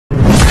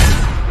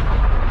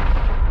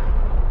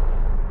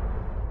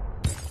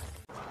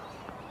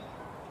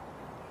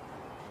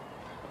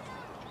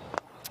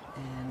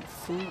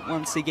powerful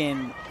once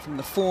again from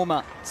the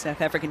former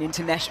South African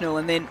international.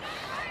 And then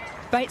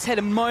Bates had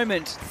a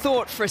moment,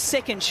 thought for a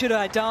second, should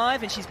I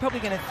dive? And she's probably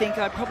going to think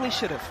I probably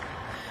should have.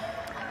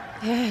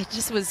 Yeah,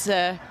 just was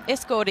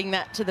escorting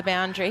that to the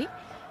boundary.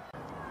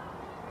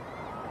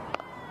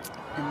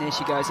 And there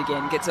she goes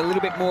again, gets a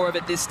little bit more of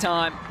it this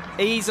time.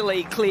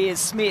 Easily clears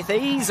Smith,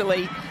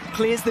 easily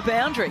clears the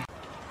boundary.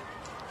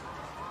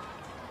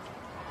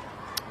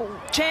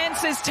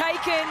 Chances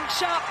taken,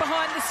 sharp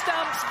behind the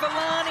stumps.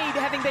 Villani,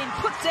 having been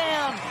put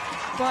down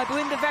by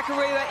Belinda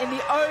Vakarua in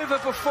the over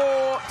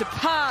before,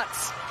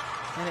 departs.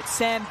 And it's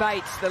Sam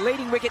Bates, the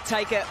leading wicket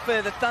taker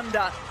for the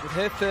Thunder, with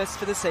her first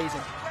for the season.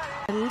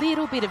 A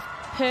little bit of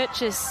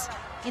purchase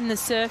in the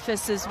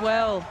surface as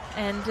well,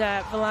 and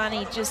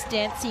Villani just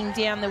dancing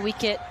down the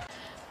wicket.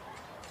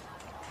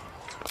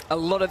 A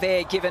lot of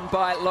air given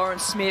by Lauren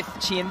Smith.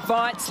 She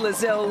invites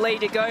Lizelle Lee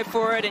to go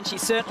for it, and she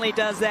certainly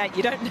does that.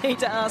 You don't need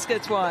to ask her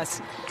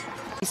twice.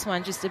 This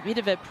one just a bit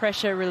of a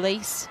pressure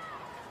release.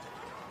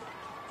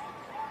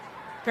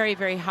 Very,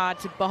 very hard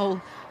to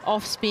bowl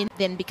off spin,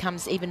 then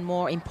becomes even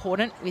more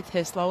important with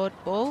her slower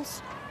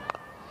balls.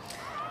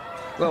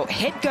 Well,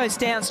 head goes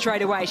down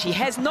straight away. She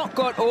has not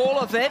got all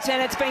of it, and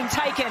it's been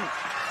taken.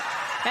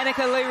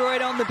 Annika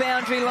Leroyd on the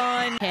boundary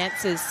line.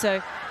 Chances,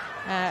 so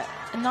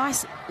a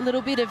nice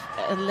little bit of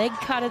a leg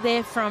cutter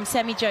there from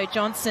Sammy Jo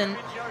Johnson.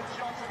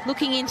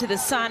 Looking into the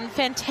sun,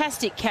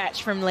 fantastic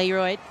catch from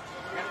Leroyd.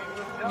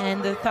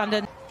 And the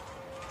Thunder.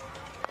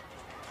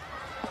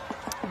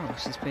 Oh,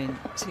 she's been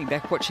sitting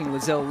back watching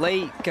Lizelle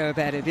Lee go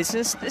about her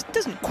business. It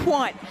doesn't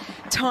quite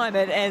time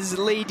it as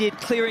Lee did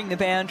clearing the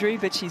boundary,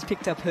 but she's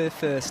picked up her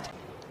first.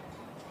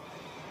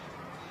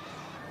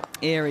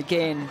 Air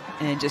again,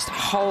 and just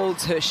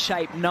holds her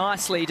shape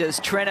nicely,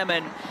 does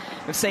Treneman.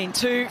 We've seen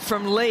two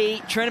from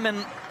Lee.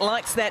 Treneman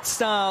likes that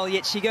style,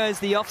 yet she goes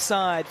the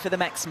offside for the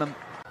maximum.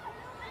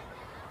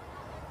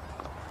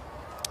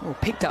 Oh,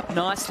 picked up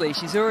nicely.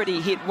 She's already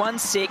hit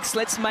 1-6.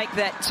 Let's make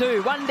that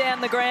 2. 1 down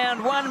the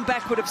ground, 1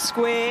 backward of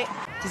square.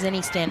 Does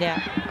any stand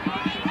out?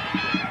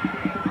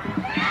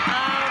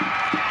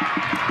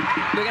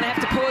 We're going to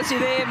have to pause you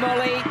there,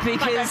 Molly,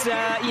 because,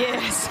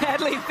 yeah,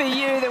 sadly for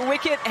you, the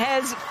wicket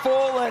has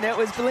fallen. It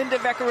was Belinda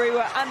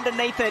Vakarua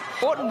underneath it.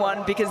 Important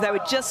one because they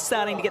were just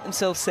starting to get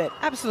themselves set.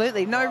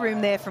 Absolutely. No room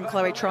there from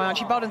Chloe Tryon.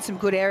 She bowled in some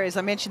good areas.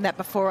 I mentioned that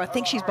before. I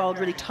think she's bowled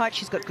really tight.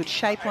 She's got good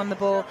shape on the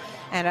ball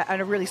and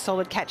a really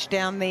solid catch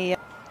down the...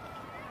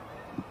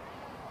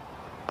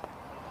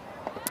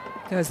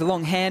 Goes the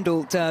long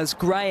handle, does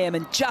Graham,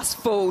 and just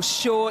falls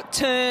short.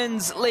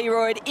 Turns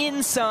Leroyd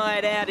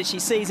inside out as she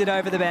sees it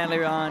over the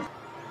boundary line.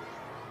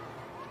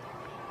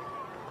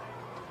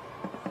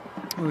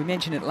 Well, we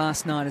mentioned it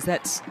last night as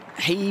that's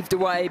heaved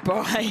away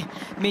by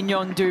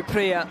Mignon du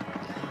Preez.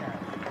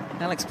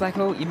 Alex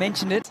Blackwell, you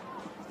mentioned it.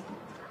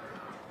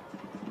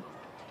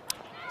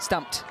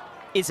 Stumped,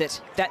 is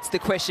it? That's the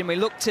question. We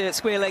look to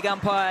square leg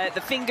umpire. The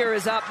finger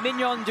is up.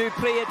 Mignon du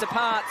Preez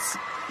departs.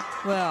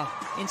 Well,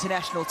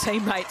 international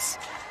teammates,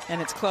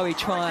 and it's Chloe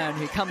Tryon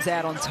who comes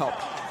out on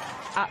top.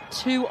 Up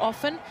too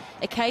often.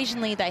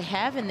 Occasionally they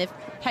have, and they've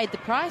paid the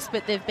price,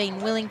 but they've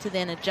been willing to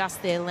then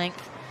adjust their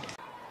length.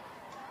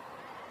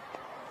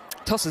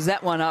 Tosses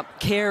that one up.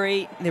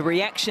 Carey, the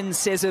reaction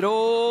says it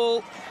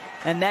all,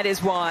 and that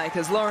is why,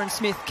 because Lauren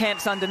Smith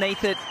camps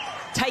underneath it,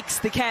 takes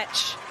the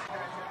catch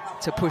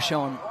to push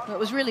on. Well, it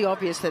was really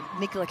obvious that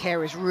Nicola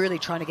Carey was really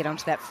trying to get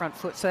onto that front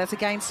foot. So that's,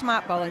 again,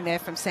 smart bowling there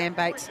from Sam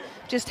Bates.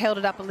 Just held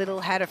it up a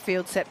little, had a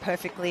field set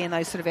perfectly in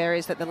those sort of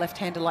areas that the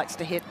left-hander likes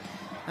to hit.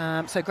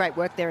 So great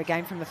work there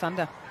again from the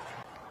Thunder.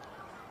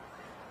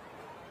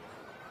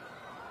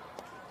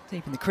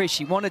 Deep in the crease,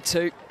 she wanted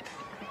to.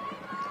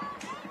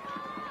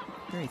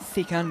 Very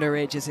thick under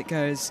edge as it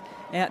goes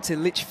out to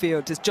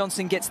Litchfield. As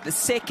Johnson gets the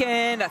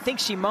second, I think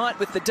she might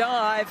with the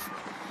dive.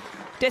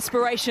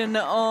 Desperation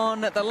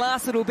on the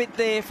last little bit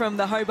there from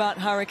the Hobart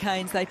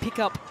Hurricanes. They pick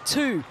up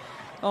 2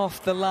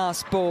 off the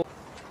last ball.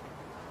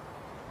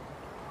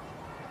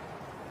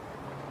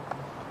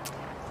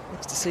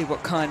 Looks to see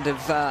what kind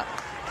of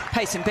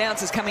pace and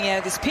bounce is coming out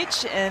of this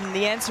pitch, and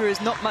the answer is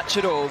not much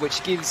at all,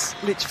 which gives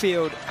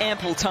Litchfield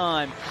ample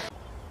time.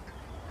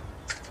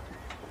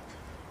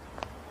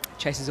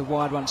 Chases a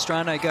wide one.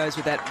 Strano goes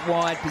with that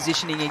wide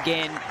positioning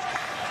again.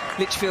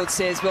 Litchfield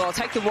says, well, I'll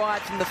take the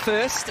wide from the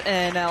first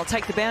and I'll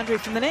take the boundary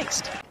from the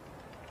next.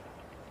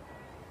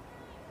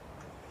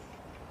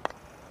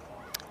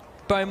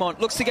 Beaumont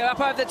looks to go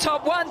up over the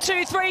top. 1,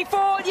 2, 3,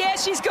 4.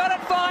 Yes, she's got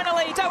it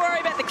finally. Don't worry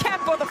about the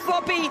cap or the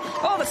floppy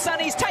or the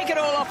sunnies. Take it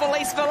all off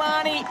Elise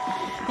Villani.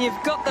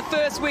 You've got the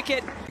first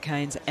wicket.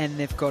 Canes, and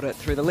they've got it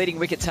through the leading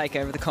wicket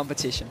taker of the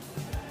competition.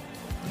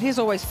 It is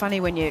always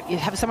funny when you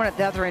have someone at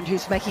the other end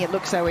who's making it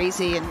look so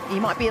easy, and you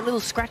might be a little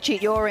scratchy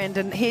at your end,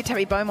 and here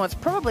Terry Beaumont's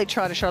probably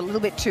tried to shot a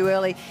little bit too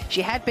early.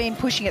 She had been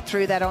pushing it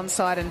through that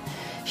onside, and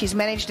she's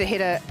managed to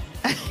hit a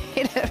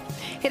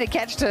hit a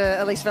catch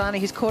to Elise Villani,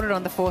 who's caught it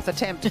on the 4th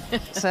attempt.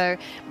 So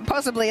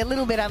possibly a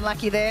little bit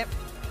unlucky there.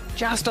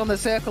 Just on the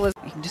circle,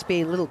 you can just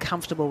be a little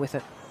comfortable with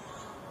it.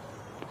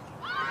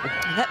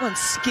 That one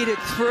skidded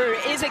through.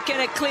 Is it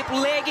going to clip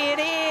leg? It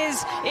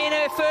is in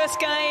her first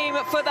game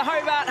for the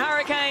Hobart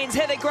Hurricanes.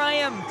 Heather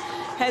Graham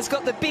has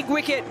got the big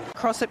wicket.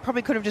 Cross it,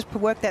 probably could have just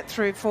worked that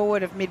through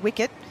forward of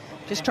mid-wicket.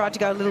 Just tried to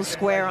go a little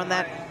square on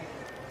that.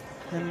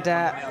 And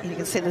you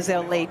can see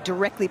Lizelle lead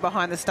directly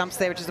behind the stumps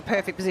there, which is the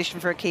perfect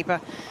position for a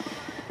keeper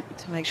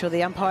to make sure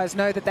the umpires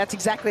know that that's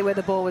exactly where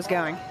the ball was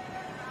going.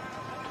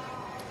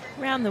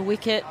 Around the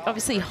wicket,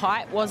 obviously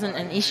height wasn't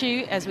an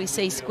issue as we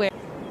see square.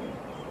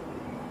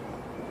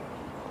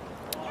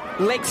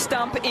 Leg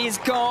stump is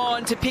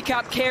gone to pick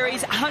up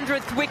Carey's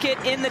 100th wicket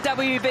in the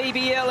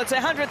WBBL. It's her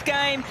 100th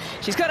game.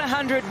 She's got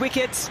 100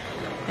 wickets,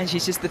 and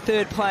she's just the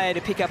third player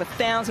to pick up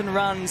 1,000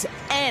 runs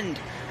and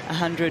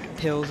 100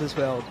 pills as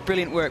well.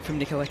 Brilliant work from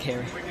Nicola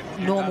Carey.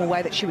 Normal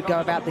way that she would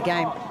go about the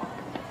game.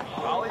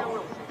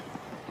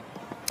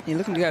 You're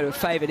looking to go to a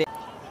favoured.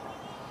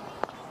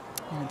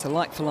 And it's a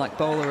like-for-like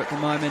bowler at the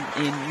moment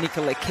in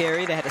Nicola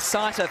Carey. They had a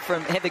sighter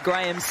from Heather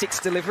Graham's 6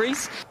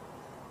 deliveries.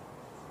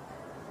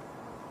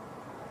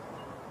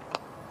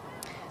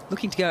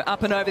 Looking to go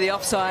up and over the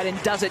offside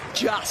and does it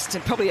just,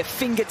 and probably a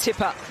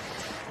fingertipper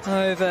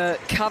over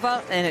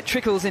cover, and it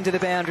trickles into the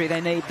boundary.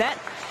 They need that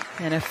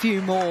and a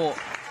few more.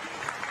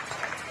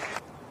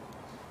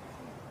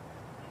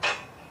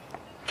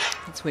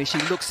 That's where she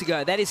looks to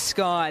go. That is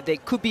skied. There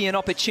could be an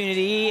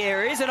opportunity.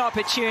 There is an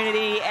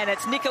opportunity, and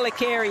it's Nicola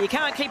Carey. You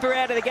can't keep her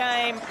out of the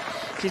game.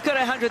 She's got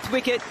her 100th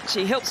wicket.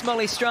 She helps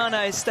Molly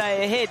Strano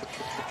stay ahead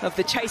of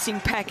the chasing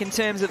pack in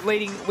terms of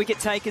leading wicket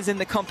takers in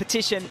the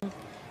competition.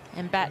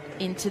 And bat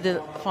into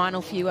the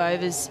final few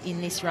overs in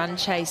this run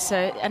chase.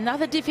 So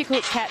another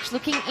difficult catch,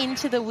 looking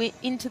into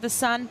the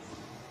sun.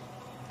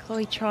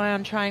 Chloe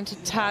Tryon trying to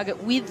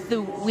target with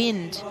the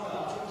wind,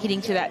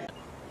 hitting to that.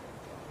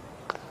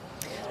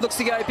 Looks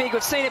to go big.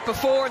 We've seen it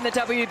before in the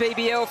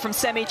WBBL from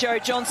Sammy Jo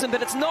Johnson,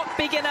 but it's not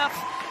big enough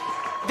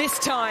this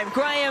time.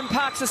 Graham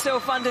parks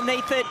herself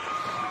underneath it.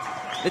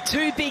 The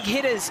 2 big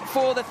hitters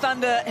for the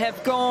Thunder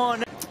have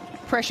gone.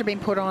 Pressure being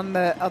put on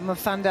the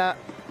Thunder.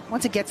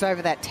 Once it gets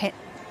over that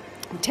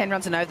 10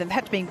 runs and over, they've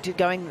had to be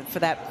going for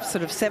that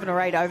sort of 7 or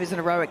 8 overs in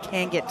a row. It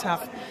can get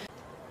tough.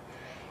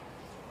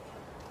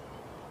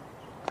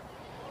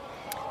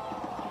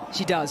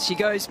 She does. She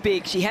goes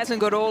big. She hasn't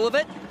got all of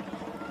it.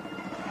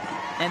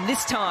 And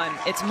this time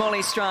it's Molly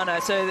Strano.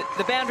 So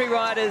the boundary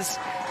riders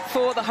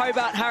for the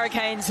Hobart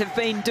Hurricanes have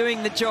been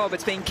doing the job.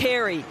 It's been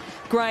Carey,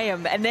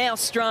 Graham, and now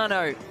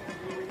Strano.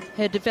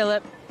 Her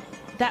develop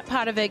that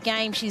part of her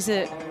game. She's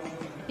a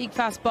big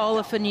fast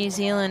bowler for New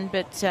Zealand,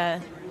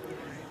 but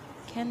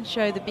can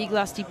show the big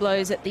lusty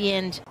blows at the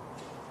end.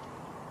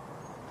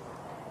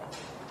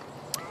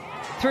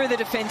 Through the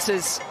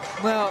defences.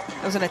 Well,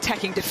 there was an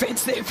attacking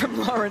defence there from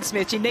Lauren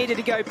Smith. She needed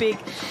to go big,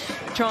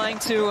 trying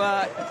to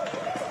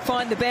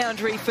find the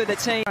boundary for the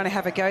team. Trying to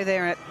have a go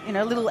there, and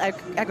a little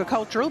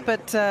agricultural,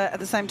 but at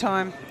the same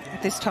time,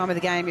 at this time of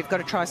the game, you've got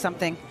to try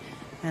something.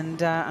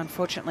 And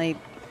unfortunately,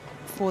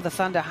 for the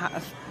Thunder,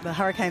 the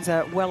Hurricanes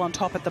are well on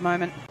top at the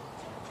moment.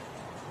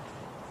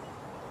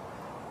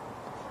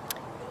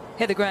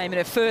 Heather Graham in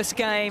her first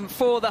game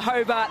for the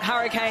Hobart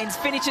Hurricanes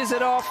finishes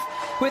it off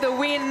with a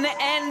win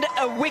and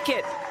a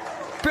wicket.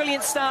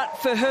 Brilliant start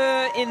for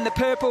her in the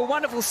purple.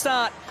 Wonderful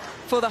start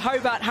for the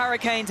Hobart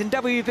Hurricanes in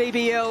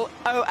WBBL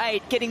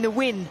 08, getting the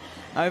win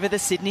over the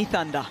Sydney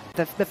Thunder.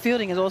 The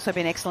fielding has also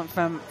been excellent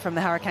from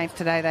the Hurricanes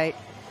today.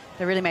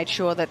 They really made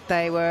sure that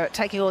they were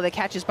taking all their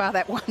catches, bar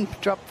that one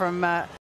drop from